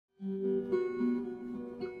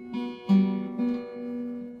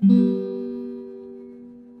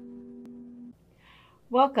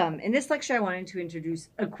Welcome. In this lecture, I wanted to introduce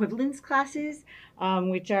equivalence classes,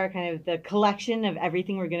 which are kind of the collection of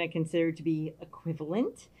everything we're going to consider to be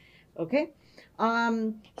equivalent. Okay,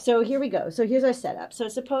 so here we go. So here's our setup. So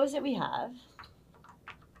suppose that we have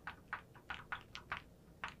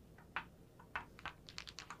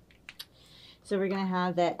so we're going to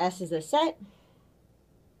have that S is a set.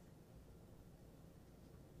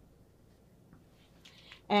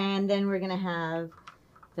 And then we're going to have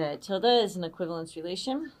the tilde is an equivalence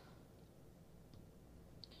relation.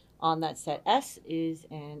 On that set S is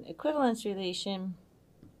an equivalence relation.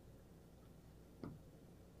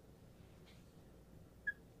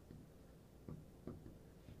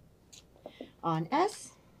 On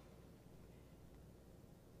S.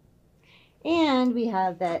 And we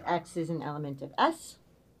have that X is an element of S.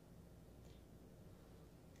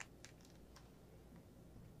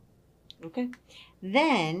 Okay.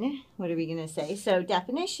 Then, what are we going to say? So,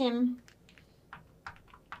 definition.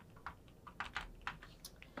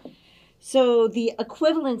 So, the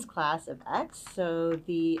equivalence class of X. So,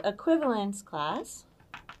 the equivalence class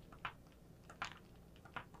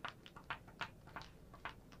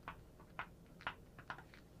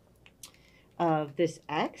of this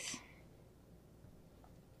X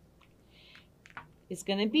is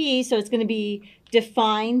going to be, so it's going to be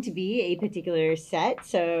defined to be a particular set.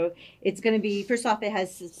 So it's going to be, first off, it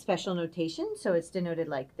has special notation. So it's denoted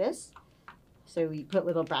like this. So we put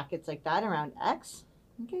little brackets like that around X.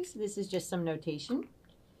 Okay, so this is just some notation.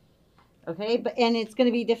 Okay, and it's going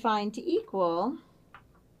to be defined to equal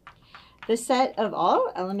the set of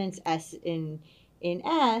all elements S in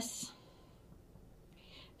S,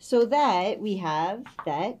 so that we have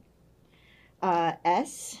that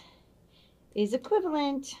S is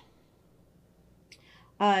equivalent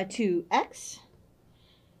to X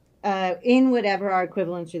in whatever our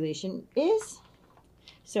equivalence relation is.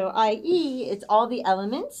 So i.e. it's all the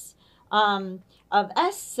elements of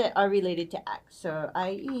S that are related to X. So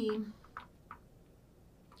i.e.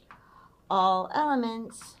 all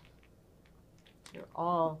elements, they're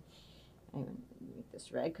all, I'm going to make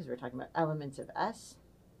this red because we're talking about elements of S.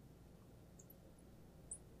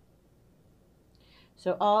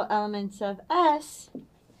 So all elements of S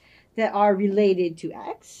that are related to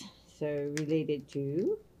X, so related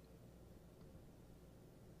to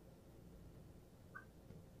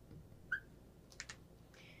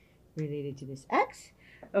this X,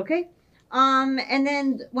 okay? And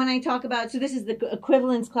then when I talk about, so this is the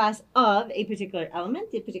equivalence class of a particular element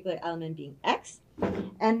being X.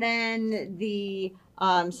 And then the,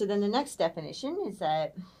 so then the next definition is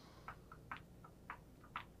that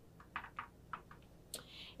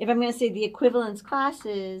if I'm going to say the equivalence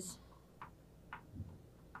classes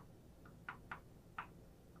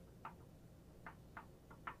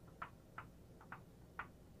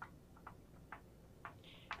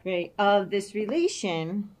right, of this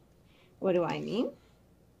relation, what do I mean?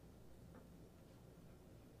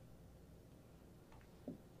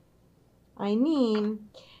 I mean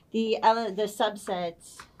the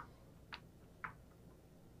subsets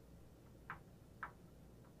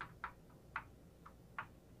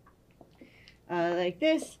like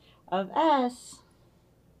this of S.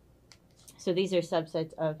 So these are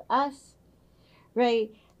subsets of S,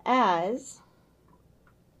 right? As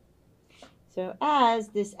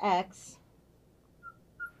this X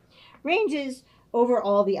ranges over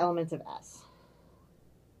all the elements of S.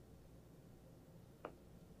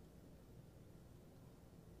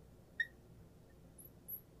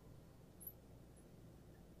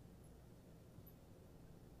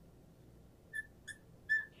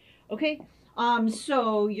 Okay,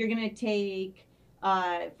 so you're going to take,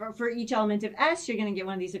 for each element of S, you're going to get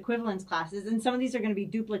one of these equivalence classes, and some of these are going to be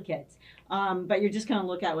duplicates, but you're just going to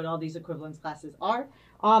look at what all these equivalence classes are.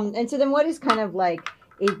 And so then what is kind of like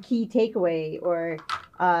a key takeaway or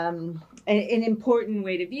an important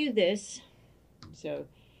way to view this? So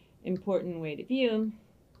important way to view.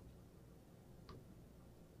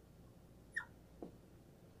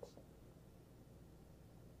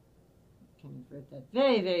 Convert that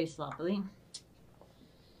very, very sloppily.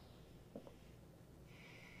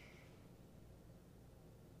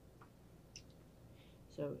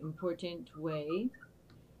 So important way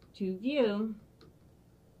to view.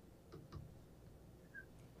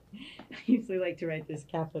 I usually like to write this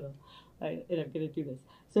capital, and I'm going to do this.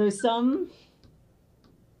 So some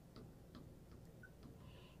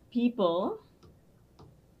people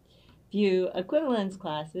view equivalence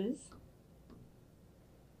classes.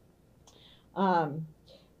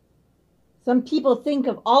 Some people think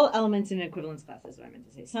of all elements in an equivalence class. That's what I meant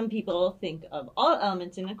to say. Some people think of all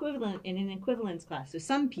elements in an equivalence class. So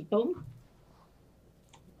some people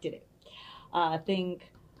did it.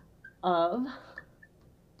 Think of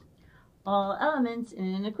all elements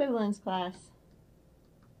in an equivalence class.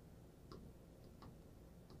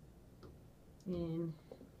 In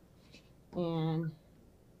an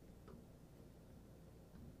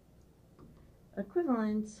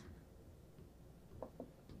equivalence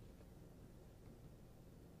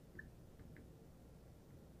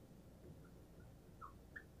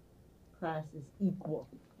class is equal.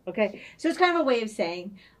 Okay, so it's kind of a way of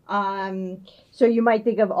saying, so you might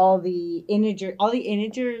think of all the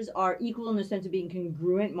integers are equal in the sense of being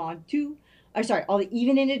congruent mod 2. Or sorry, all the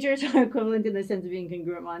even integers are equivalent in the sense of being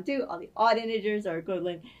congruent mod 2. All the odd integers are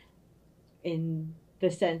equivalent in the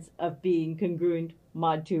sense of being congruent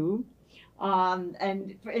mod 2.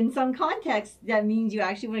 And in some contexts, that means you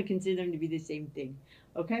actually want to consider them to be the same thing.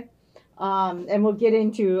 Okay? And we'll get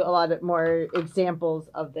into a lot more examples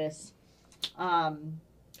of this. I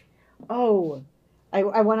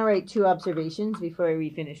want to write 2 observations before we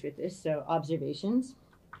finish with this. So observations.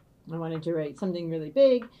 I wanted to write something really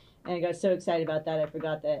big, and I got so excited about that I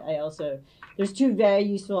forgot that there's 2 very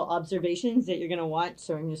useful observations that you're going to want,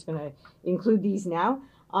 so I'm just going to include these now.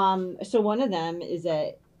 So one of them is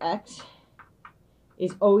that X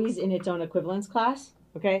is always in its own equivalence class.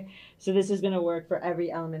 Okay, so this is going to work for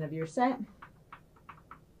every element of your set.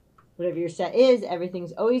 Whatever your set is,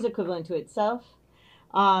 everything's always equivalent to itself.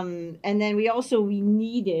 And then we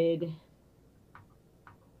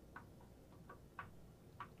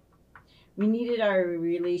needed our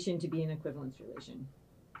relation to be an equivalence relation.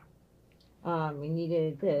 We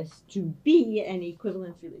needed this to be an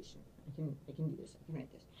equivalence relation. I can do this. I can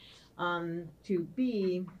write this. To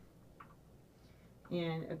be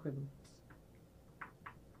an equivalence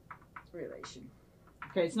relation.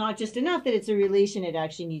 Okay, it's not just enough that it's a relation, it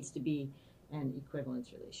actually needs to be an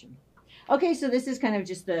equivalence relation. Okay, so this is kind of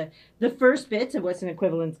just the first bits of what's an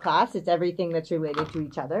equivalence class. It's everything that's related to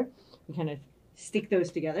each other. We kind of stick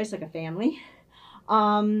those together. It's like a family.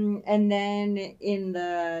 And then in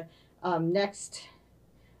the next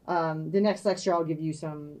lecture, I'll give you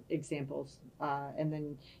some examples. And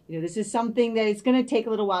then, this is something that it's going to take a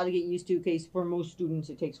little while to get used to, because for most students,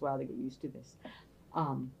 it takes a while to get used to this.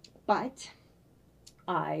 But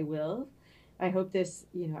I hope this,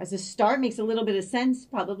 as a start, makes a little bit of sense.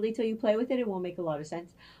 Probably till you play with it, it won't make a lot of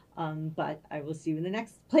sense. But I will see you in the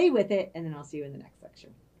next, play with it, and then I'll see you in the next lecture.